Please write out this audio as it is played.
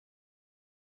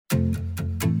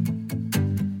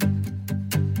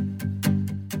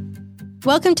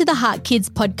Welcome to the Heart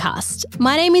Kids podcast.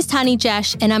 My name is Tani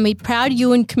Jash and I'm a proud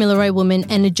Yuin Kamilaroi woman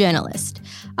and a journalist.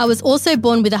 I was also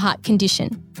born with a heart condition.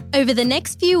 Over the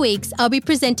next few weeks, I'll be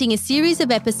presenting a series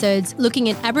of episodes looking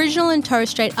at Aboriginal and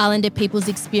Torres Strait Islander people's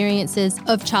experiences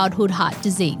of childhood heart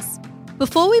disease.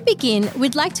 Before we begin,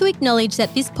 we'd like to acknowledge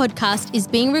that this podcast is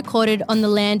being recorded on the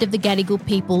land of the Gadigal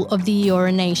people of the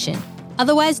Eora Nation,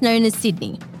 otherwise known as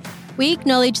Sydney. We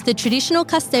acknowledge the traditional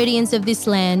custodians of this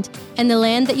land and the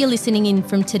land that you're listening in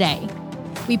from today.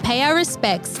 We pay our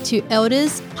respects to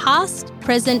elders past,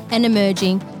 present and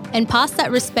emerging, and pass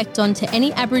that respect on to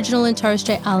any Aboriginal and Torres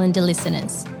Strait Islander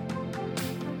listeners.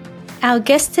 Our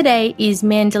guest today is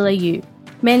Mandela Yu.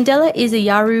 Mandela is a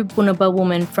Yaru Bunaba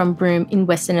woman from Broome in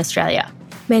Western Australia.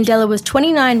 Mandela was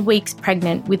 29 weeks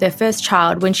pregnant with her first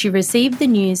child when she received the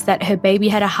news that her baby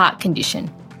had a heart condition.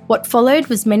 What followed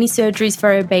was many surgeries for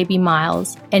her baby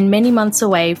Miles and many months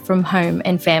away from home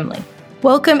and family.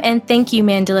 Welcome and thank you,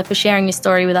 Mandela, for sharing your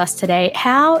story with us today.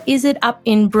 How is it up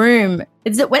in Broome?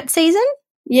 Is it wet season?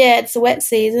 Yeah, it's the wet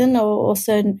season, or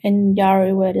also in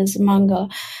Yaru where it is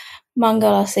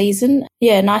Mangala season.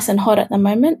 Yeah, nice and hot at the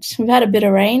moment. We've had a bit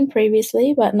of rain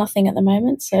previously, but nothing at the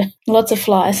moment, so lots of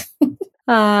flies.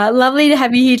 Lovely to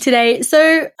have you here today.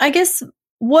 So I guess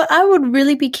what I would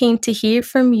really be keen to hear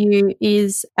from you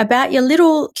is about your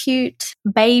little cute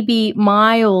baby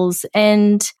Miles.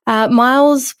 And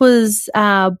Miles was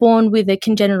born with a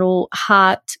congenital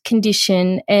heart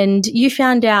condition, and you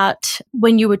found out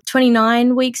when you were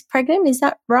 29 weeks pregnant. Is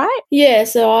that right? Yeah,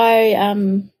 so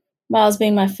Miles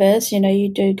being my first, you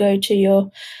do go to your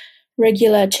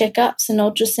regular checkups and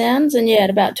ultrasounds. And yeah,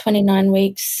 at about 29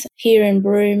 weeks here in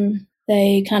Broome,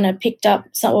 they kind of picked up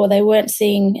they weren't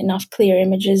seeing enough clear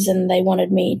images and they wanted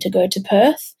me to go to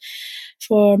Perth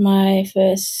for an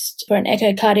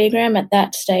echocardiogram. At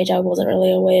that stage, I wasn't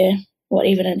really aware what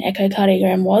even an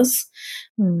echocardiogram was.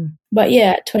 But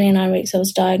yeah, at 29 weeks, I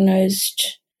was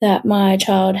diagnosed that my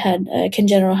child had a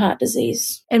congenital heart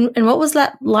disease. And what was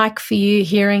that like for you,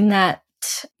 hearing that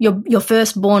your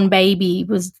firstborn baby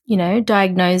was,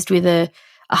 diagnosed with a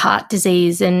heart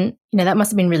disease? And, that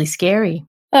must have been really scary.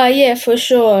 Yeah, for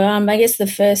sure. I guess the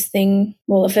first thing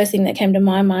that came to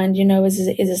my mind, is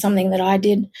it something that I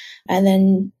did? And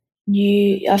then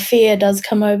a fear does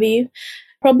come over you,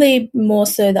 probably more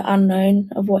so the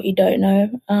unknown of what you don't know.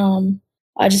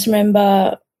 I just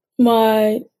remember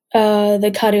the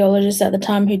cardiologist at the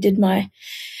time who did my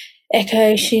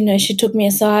echo, she took me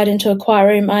aside into a quiet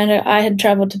room. I had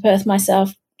travelled to Perth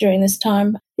myself during this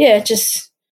time. Yeah, just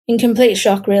in complete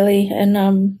shock, really.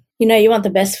 And you want the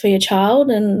best for your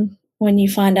child, and when you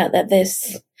find out that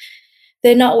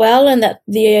they're not well and that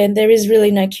there is really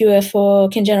no cure for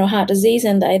congenital heart disease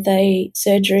and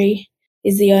surgery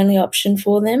is the only option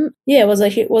for them. Yeah,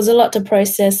 it was a lot to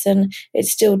process, and it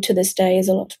still to this day is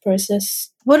a lot to process.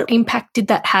 What impact did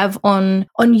that have on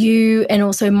you and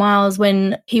also Miles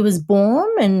when he was born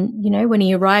and, when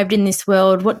he arrived in this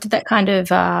world? What did that kind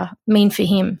of mean for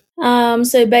him?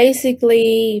 So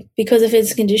basically, because of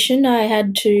his condition, I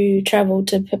had to travel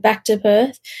back to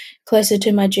Perth closer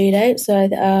to my due date. So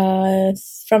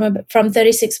from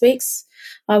 36 weeks,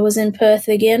 I was in Perth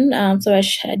again. So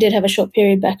I did have a short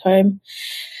period back home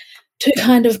to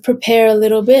kind of prepare a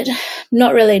little bit,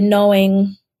 not really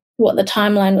knowing what the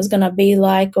timeline was going to be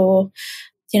like, or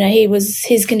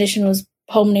his condition was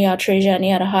pulmonary atresia, and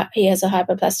he has a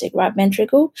hypoplastic right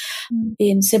ventricle.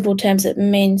 In simple terms, it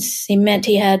meant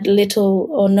he had little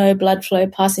or no blood flow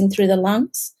passing through the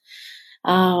lungs.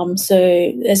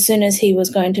 So as soon as he was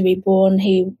going to be born,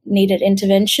 he needed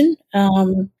intervention.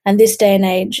 And this day and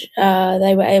age,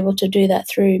 they were able to do that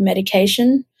through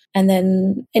medication. And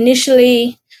then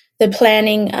initially the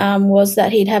planning was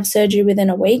that he'd have surgery within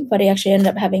a week, but he actually ended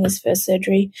up having his first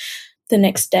surgery the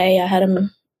next day. I had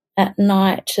him at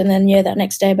night, and then that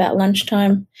next day about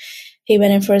lunchtime he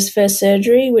went in for his first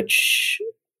surgery, which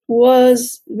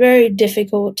was very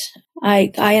difficult.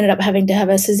 I ended up having to have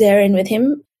a cesarean with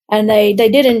him, and they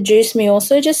did induce me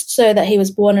also, just so that he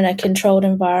was born in a controlled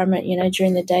environment,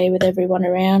 during the day with everyone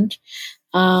around.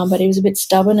 But he was a bit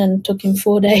stubborn and took him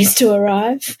 4 days to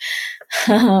arrive.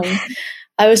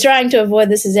 I was trying to avoid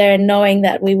the cesarean, knowing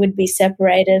that we would be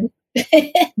separated.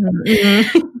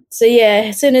 So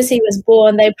as soon as he was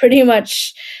born, they pretty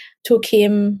much took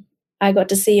him. I got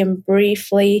to see him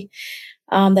briefly.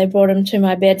 They brought him to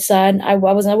my bedside. I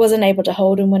wasn't able to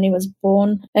hold him when he was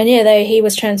born, and he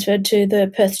was transferred to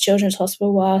the Perth Children's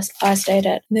Hospital while I stayed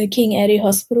at the King Eddie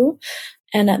Hospital.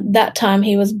 And at that time,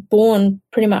 he was born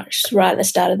pretty much right at the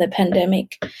start of the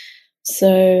pandemic.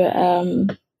 So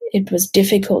it was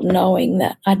difficult knowing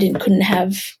that I couldn't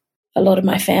have a lot of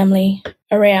my family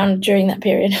around during that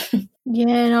period. Yeah,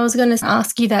 and I was going to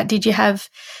ask you that. Who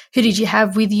did you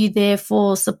have with you there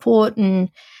for support, and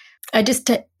just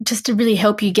to really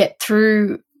help you get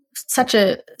through such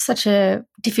a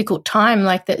difficult time,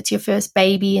 like that it's your first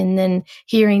baby, and then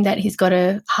hearing that he's got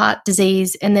a heart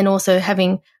disease, and then also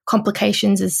having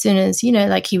complications as soon as,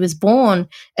 like he was born,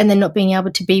 and then not being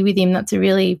able to be with him. That's a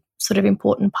really sort of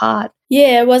important part.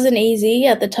 Yeah, it wasn't easy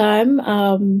at the time.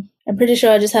 I'm pretty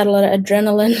sure I just had a lot of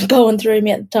adrenaline going through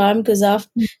me at the time because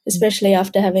especially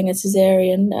after having a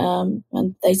cesarean,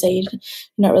 and they say you're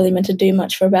not really meant to do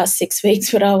much for about 6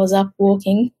 weeks, but I was up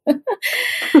walking.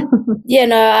 Yeah,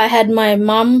 no, I had my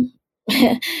mum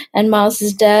and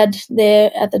Miles's dad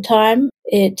there at the time.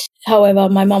 However,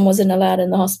 my mum wasn't allowed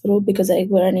in the hospital because you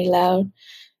were only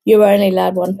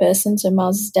allowed one person. So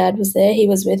Miles's dad was there. He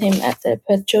was with him at the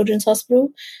Perth Children's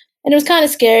Hospital. And it was kind of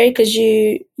scary because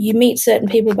you meet certain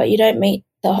people, but you don't meet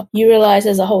you realise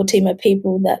there's a whole team of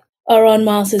people that are on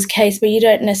Miles's case, but you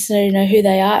don't necessarily know who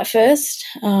they are at first.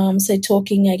 So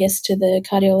talking, I guess, to the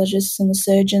cardiologists and the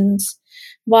surgeons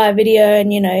via video,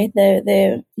 and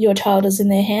your child is in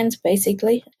their hands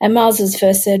basically. And Miles's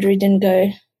first surgery didn't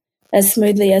go as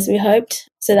smoothly as we hoped.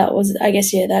 So that was, I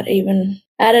guess, that even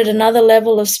added another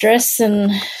level of stress.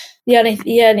 And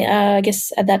I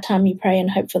guess at that time you pray and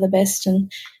hope for the best,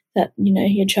 and that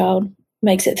your child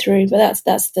makes it through. But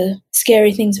that's the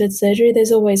scary things with surgery.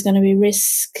 There's always going to be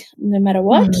risk no matter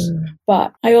what.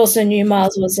 But I also knew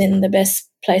Miles was in the best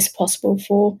place possible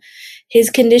for his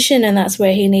condition, and that's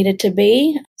where he needed to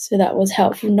be. So that was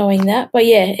helpful knowing that. But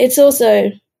yeah, it's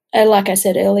also, like I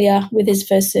said earlier, with his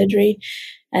first surgery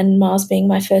and Miles being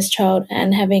my first child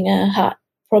and having a heart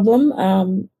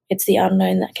problem, it's the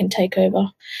unknown that can take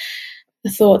over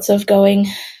the thoughts of going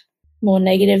more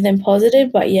negative than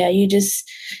positive. But yeah,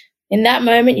 in that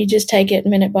moment, you just take it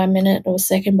minute by minute or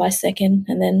second by second,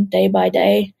 and then day by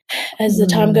day as the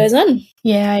time goes on.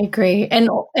 Yeah, I agree. And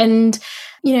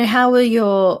how are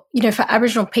your, for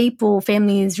Aboriginal people,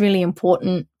 family is really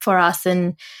important for us.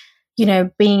 And,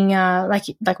 being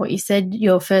like what you said,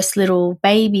 your first little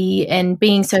baby and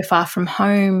being so far from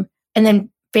home, and then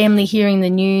family hearing the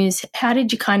news, how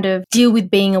did you kind of deal with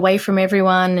being away from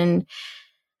everyone and,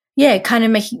 yeah, kind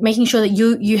of making sure that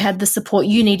you had the support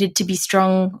you needed to be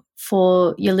strong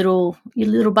for your little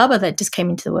bubba that just came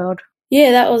into the world?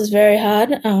 Yeah, that was very hard.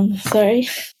 Sorry.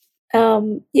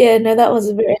 That was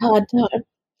a very hard time.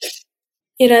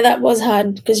 That was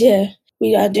hard because,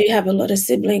 I do have a lot of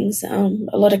siblings,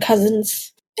 a lot of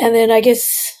cousins. And then I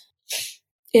guess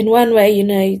in one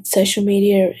way, social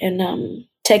media and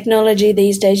technology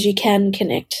these days, you can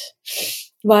connect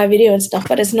via video and stuff,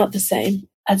 but it's not the same.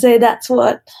 I'd say that's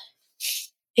what,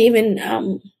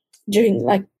 even during,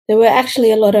 there were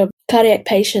actually a lot of cardiac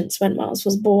patients when Miles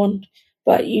was born,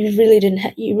 but you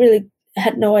really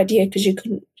had no idea because you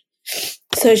couldn't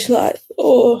socialize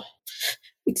or,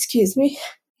 excuse me.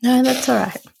 No, that's all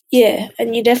right. Yeah,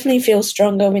 and you definitely feel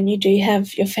stronger when you do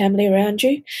have your family around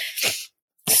you.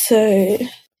 So,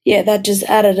 yeah, that just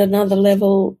added another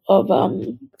level of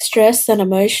stress and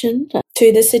emotion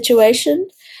to the situation.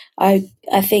 I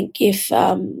think if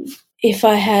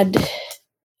I had,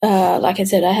 like I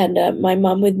said, I had my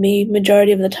mum with me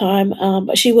majority of the time,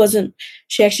 but she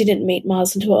actually didn't meet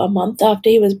Miles until a month after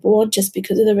he was born, just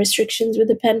because of the restrictions with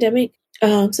the pandemic.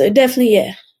 So it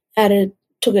definitely,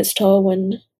 took its toll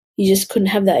when you just couldn't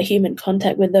have that human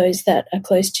contact with those that are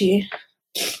close to you.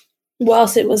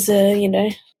 Whilst it was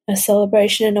a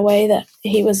celebration in a way that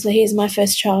he's my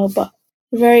first child, but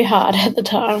very hard at the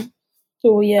time.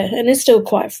 Oh yeah, and it's still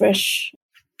quite fresh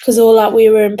because we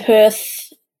were in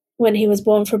Perth when he was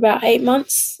born for about 8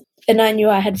 months, and I knew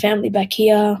I had family back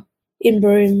here in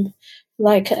Broome,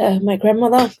 like my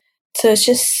grandmother. So it's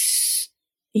just,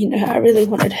 I really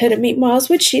wanted her to meet Miles,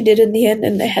 which she did in the end,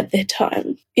 and they had their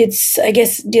time. It's, I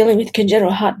guess, dealing with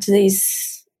congenital heart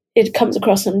disease, it comes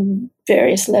across on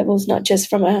various levels, not just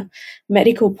from a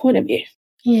medical point of view.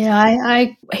 Yeah,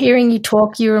 I hearing you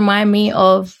talk, you remind me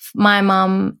of my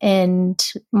mum and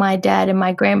my dad and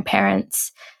my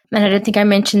grandparents. And I don't think I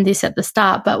mentioned this at the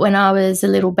start, but when I was a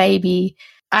little baby,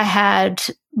 I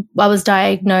was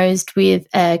diagnosed with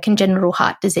a congenital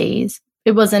heart disease.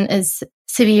 It wasn't as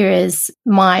severe as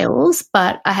Miles,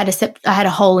 but I had a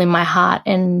hole in my heart,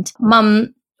 and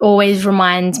Mum always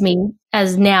reminds me,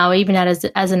 as now, even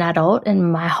as an adult,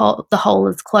 and the hole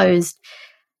is closed,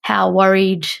 how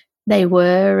worried they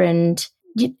were, and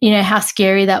how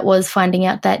scary that was, finding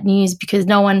out that news, because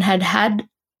no one had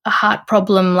a heart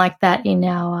problem like that in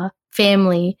our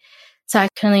family. So I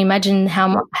can only imagine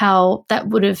how that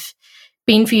would have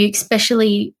been for you,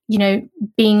 especially,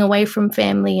 being away from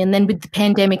family, and then with the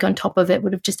pandemic on top of it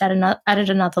would have just added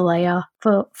another layer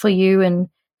for you and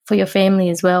for your family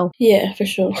as well. Yeah, for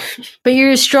sure. But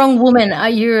you're a strong woman.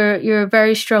 You're a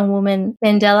very strong woman,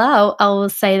 Mandela. I will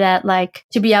say that, like,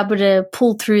 to be able to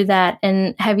pull through that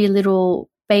and have your little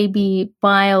baby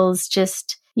Miles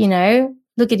just,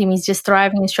 look at him, he's just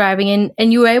thriving and striving.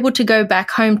 And you were able to go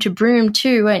back home to Broome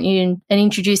too, weren't you, and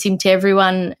introduce him to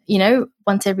everyone,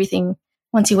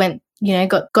 once you went,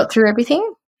 got through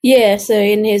everything? Yeah, so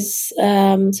in his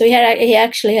he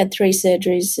actually had 3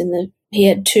 surgeries he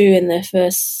had 2 in the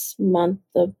first month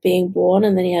of being born,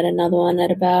 and then he had another one at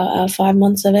about 5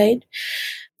 months of age.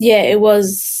 Yeah, it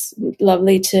was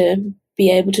lovely to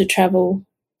be able to travel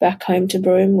back home to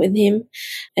Broome with him.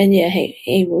 And yeah,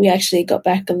 we actually got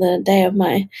back on the day of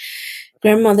my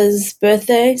grandmother's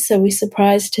birthday, so we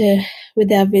surprised her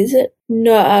with our visit.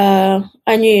 No,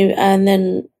 I knew, and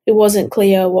then it wasn't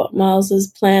clear what Miles's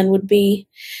plan would be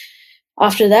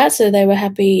after that, so they were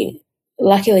happy.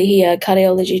 Luckily, here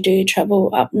cardiology do travel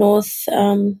up north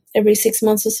every 6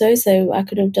 months or so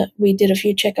we did a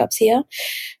few checkups here,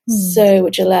 so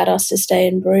which allowed us to stay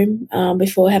in Broome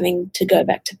before having to go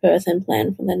back to Perth and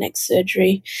plan for the next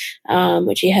surgery,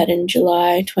 which he had in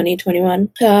July 2021.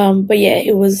 But yeah,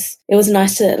 it was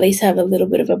nice to at least have a little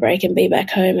bit of a break and be back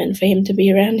home, and for him to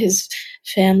be around his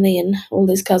family and all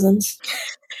his cousins.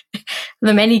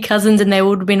 The many cousins, and they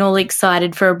would have been all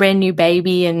excited for a brand new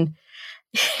baby and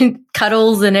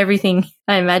cuddles and everything,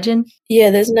 I imagine.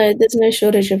 Yeah, there's no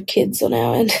shortage of kids on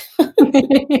our end.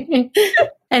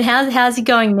 And how's he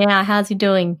going now? How's he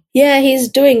doing? Yeah, he's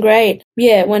doing great.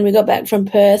 Yeah, when we got back from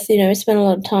Perth, we spent a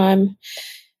lot of time,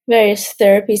 various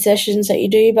therapy sessions that you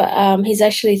do, but he's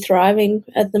actually thriving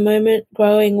at the moment,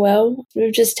 growing well.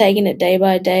 We've just taken it day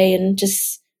by day and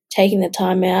just taking the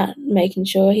time out, making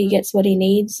sure he gets what he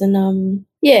needs. And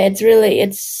it's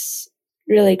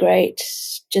really great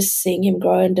just seeing him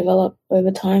grow and develop over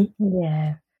time.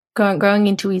 Yeah. Growing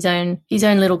into his own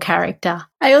little character.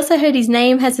 I also heard his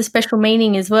name has a special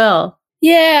meaning as well.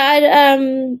 Yeah,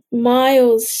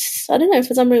 Miles, I don't know,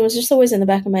 for some reason it was just always in the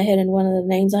back of my head, and one of the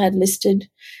names I had listed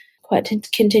quite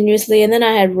continuously, and then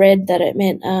I had read that it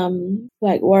meant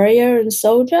like warrior and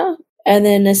soldier. And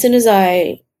then as soon as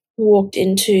I walked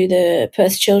into the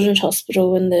Perth Children's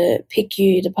Hospital in the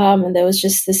PICU department, there was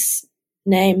just this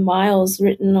name Miles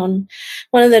written on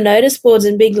one of the notice boards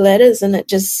in big letters, and it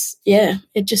just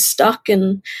stuck,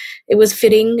 and it was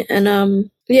fitting. And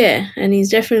and he's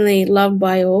definitely loved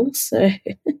by all, so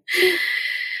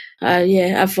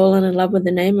I've fallen in love with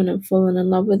the name, and I've fallen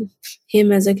in love with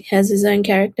him as his own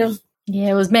character. Yeah,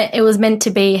 it was meant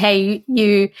to be. Hey,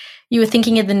 you were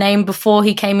thinking of the name before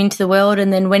he came into the world,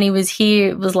 and then when he was here,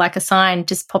 it was like a sign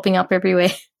just popping up everywhere.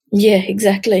 Yeah,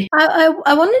 exactly.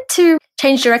 I wanted to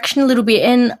change direction a little bit,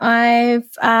 and I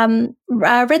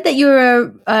read that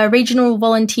you're a regional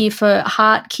volunteer for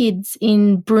Heart Kids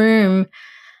in Broome.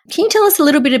 Can you tell us a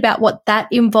little bit about what that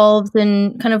involves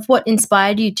and kind of what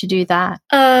inspired you to do that?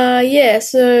 Yeah,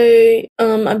 so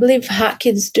I believe Heart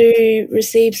Kids do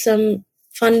receive some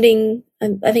funding,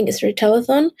 I think it's through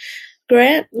Telethon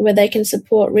grant, where they can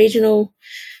support regional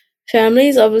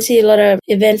families. Obviously, a lot of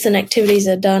events and activities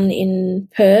are done in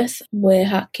Perth, where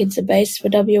Heart Kids are based for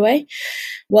WA.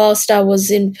 Whilst I was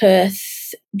in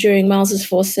Perth during Miles's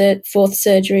fourth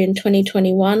surgery in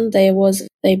 2021,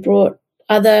 they brought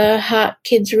other Heart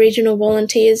Kids regional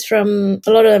volunteers a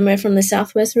lot of them are from the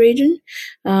southwest region.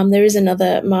 There is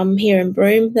another mum here in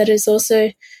Broome that is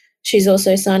she's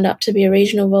also signed up to be a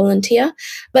regional volunteer.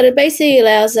 But it basically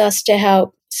allows us to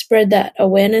help spread that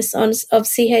awareness of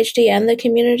CHD and the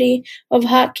community of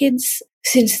Heart Kids.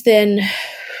 Since then,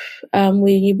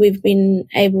 we've been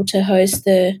able to host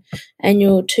the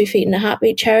annual 2 Feet in a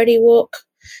Heartbeat charity walk.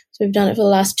 So we've done it for the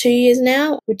last 2 years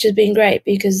now, which has been great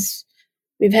because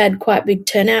we've had quite big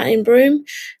turnout in Broome.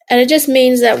 And it just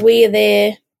means that we are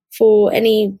there for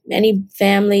any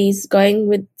families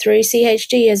going through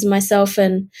CHD, as myself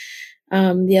and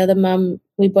the other mum,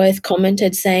 we both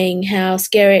commented saying how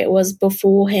scary it was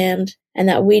beforehand, and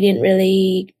that we didn't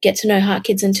really get to know Heart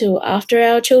Kids until after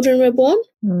our children were born.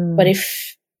 But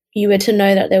if you were to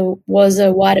know that there was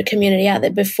a wider community out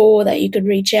there before that you could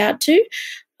reach out to,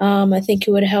 I think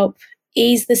it would help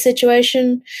ease the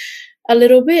situation a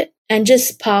little bit, and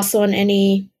just pass on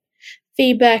any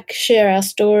feedback, share our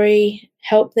story,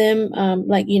 help them.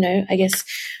 I guess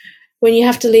when you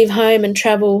have to leave home and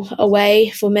travel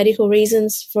away for medical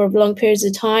reasons for long periods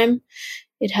of time,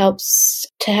 it helps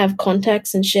to have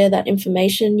contacts and share that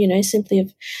information, simply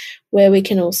of where we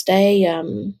can all stay.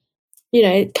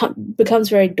 It becomes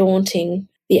very daunting,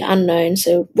 the unknown.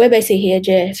 So we're basically here,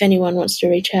 if anyone wants to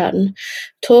reach out and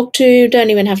talk to, don't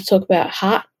even have to talk about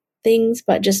heart things,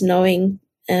 but just knowing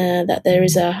that there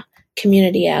is a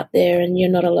community out there and you're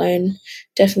not alone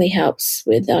definitely helps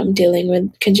with dealing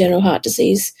with congenital heart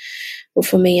disease. Well,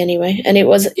 for me anyway. And it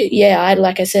was,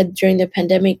 like I said, during the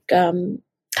pandemic,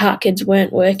 heart kids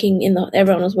weren't working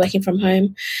everyone was working from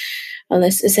home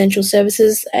unless essential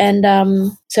services. And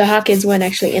so heart kids weren't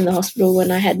actually in the hospital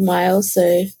when I had Miles.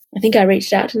 So I think I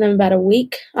reached out to them about a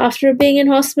week after being in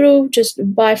hospital, just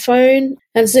by phone.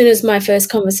 And as soon as my first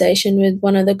conversation with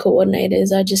one of the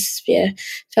coordinators, I just,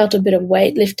 felt a bit of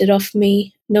weight lifted off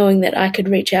me, knowing that I could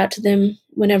reach out to them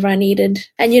whenever I needed.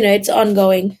 And, it's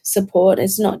ongoing support.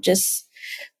 It's not just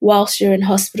whilst you're in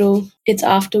hospital, it's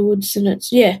afterwards, and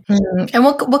it's, And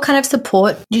what kind of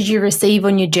support did you receive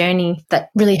on your journey that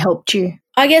really helped you?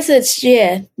 I guess it's,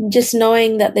 just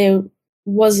knowing that there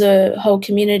was a whole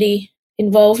community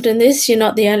involved in this. You're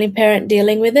not the only parent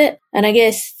dealing with it. And I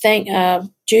guess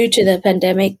due to the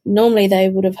pandemic, normally they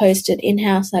would have hosted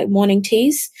in-house like morning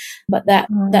teas, but that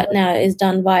now is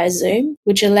done via Zoom,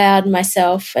 which allowed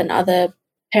myself and other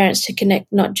parents to connect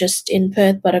not just in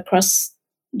Perth but across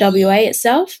WA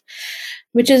itself,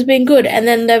 which has been good. And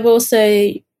then they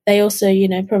also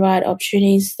provide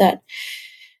opportunities that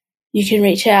you can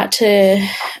reach out to,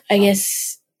 I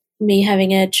guess, me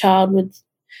having a child with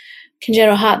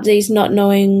congenital heart disease, not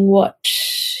knowing what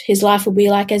his life will be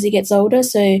like as he gets older.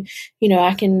 So,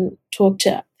 I can talk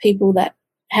to people that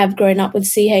have grown up with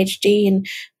CHD and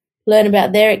learn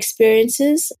about their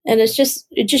experiences. And it just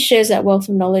shares that wealth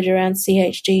of knowledge around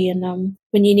CHD. And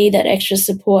when you need that extra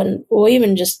support, or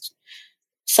even just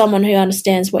someone who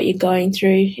understands what you're going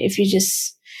through, if you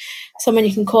just someone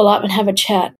you can call up and have a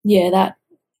chat,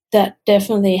 that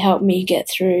definitely helped me get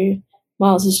through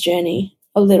Miles's journey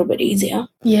a little bit easier.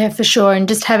 Yeah, for sure. And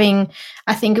just I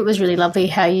think it was really lovely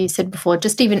how you said before,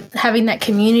 just even having that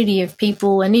community of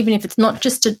people, and even if it's not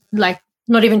just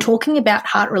not even talking about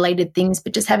heart-related things,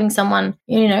 but just having someone,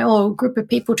 or a group of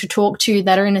people to talk to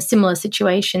that are in a similar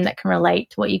situation that can relate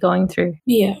to what you're going through.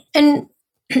 Yeah. And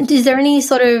is there any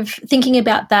sort of, thinking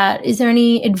about that, is there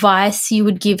any advice you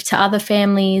would give to other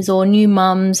families or new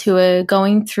mums who are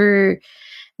going through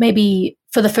maybe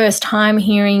for the first time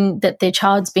hearing that their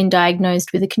child's been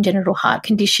diagnosed with a congenital heart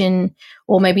condition,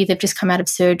 or maybe they've just come out of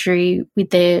surgery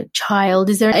with their child?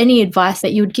 Is there any advice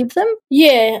that you would give them?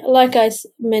 Yeah, like I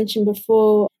mentioned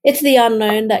before, it's the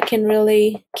unknown that can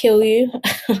really kill you.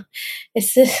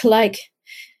 It's just like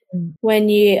when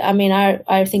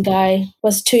I think I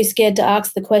was too scared to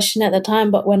ask the question at the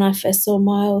time, but when I first saw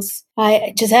Miles,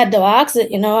 I just had to ask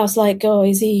it, I was like, oh,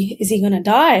 is he going to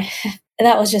die? And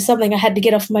that was just something I had to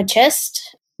get off my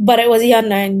chest. But it was the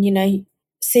unknown,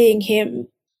 seeing him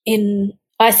in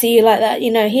ICU like that,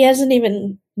 he hasn't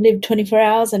even lived 24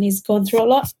 hours and he's gone through a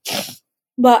lot.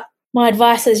 But my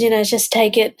advice is, just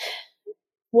take it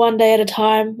one day at a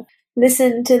time.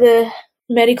 Listen to the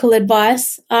medical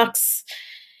advice. Ask,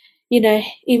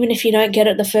 even if you don't get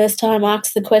it the first time,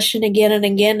 ask the question again and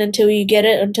again until you get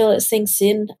it, until it sinks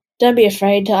in. Don't be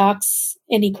afraid to ask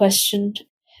any question.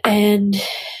 And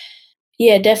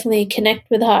definitely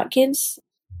connect with heart kids.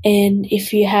 And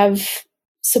if you have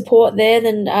support there,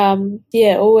 then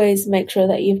always make sure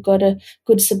that you've got a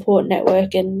good support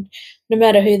network, and no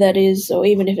matter who that is, or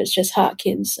even if it's just heart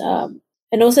kids, and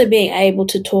also being able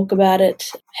to talk about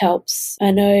it helps. I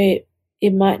know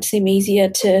it might seem easier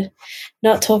to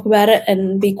not talk about it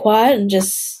and be quiet and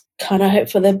just kind of hope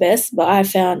for the best, but I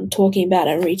found talking about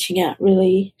it and reaching out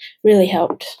really, really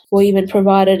helped, or even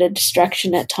provided a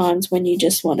distraction at times when you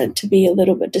just wanted to be a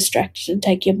little bit distracted and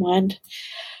take your mind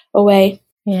away.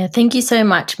 Yeah, thank you so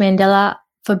much, Mandela,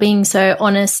 for being so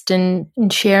honest and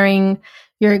sharing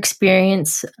your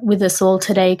experience with us all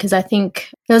today, because I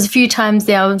think there was a few times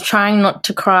there I was trying not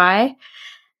to cry,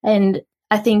 and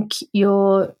I think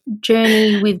your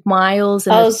journey with Miles...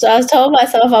 I was told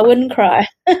myself I wouldn't cry.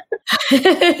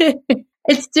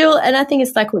 It's still, and I think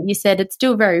it's like what you said, it's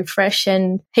still very fresh,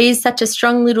 and he's such a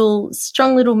strong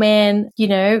little man,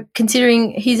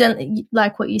 considering he's,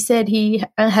 like what you said, he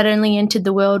had only entered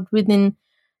the world within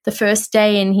the first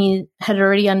day and he had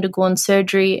already undergone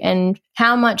surgery, and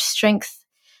how much strength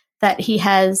that he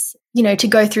has, to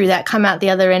go through that, come out the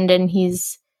other end, and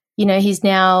he's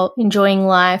now enjoying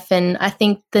life. And I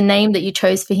think the name that you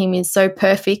chose for him is so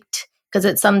perfect because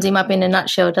it sums him up in a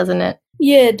nutshell, doesn't it?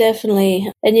 Yeah,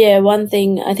 definitely. And one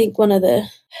thing, I think one of the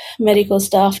medical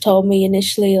staff told me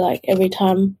initially, like every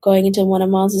time going into one of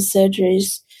Miles's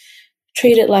surgeries,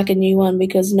 treat it like a new one,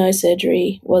 because no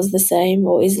surgery was the same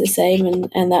or is the same,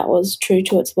 and that was true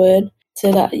to its word.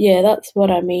 So that's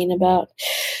what I mean about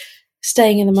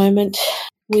staying in the moment.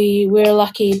 we're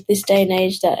lucky this day and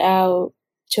age that our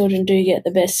children do get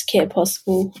the best care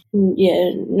possible.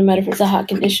 Yeah, no matter if it's a heart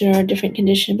condition or a different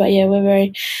condition. But yeah, we're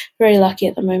very, very lucky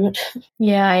at the moment.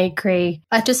 Yeah, I agree.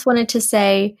 I just wanted to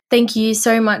say thank you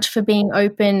so much for being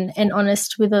open and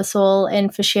honest with us all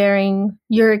and for sharing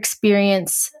your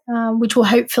experience, which will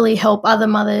hopefully help other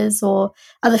mothers or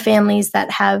other families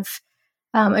that have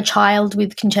a child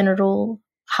with congenital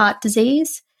heart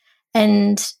disease.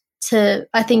 And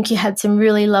I think you had some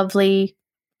really lovely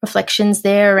reflections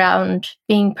there around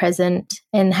being present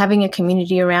and having a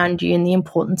community around you and the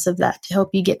importance of that to help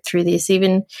you get through this,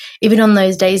 even on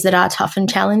those days that are tough and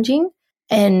challenging,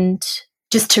 and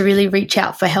just to really reach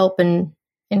out for help and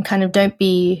kind of don't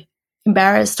be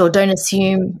embarrassed or don't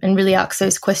assume and really ask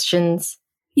those questions.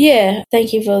 Yeah,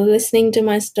 thank you for listening to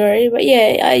my story. But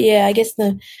I guess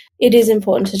it is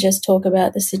important to just talk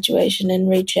about the situation and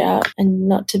reach out and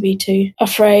not to be too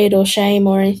afraid or shame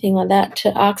or anything like that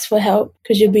to ask for help,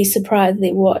 because you'll be surprised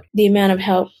at what the amount of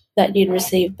help that you'd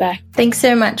receive back. Thanks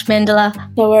so much, Mandela.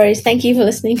 No worries. Thank you for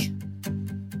listening.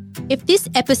 If this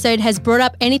episode has brought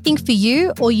up anything for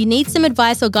you, or you need some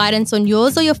advice or guidance on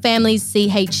yours or your family's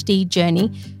CHD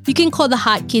journey, you can call the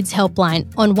Heart Kids helpline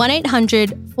on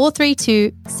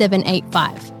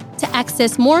 1-800-432-785. To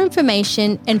access more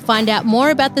information and find out more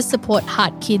about the support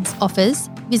Heart Kids offers,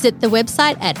 visit the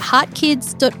website at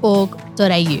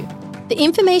heartkids.org.au. The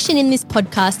information in this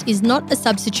podcast is not a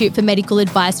substitute for medical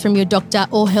advice from your doctor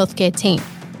or healthcare team.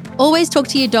 Always talk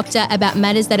to your doctor about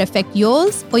matters that affect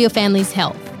yours or your family's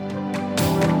health.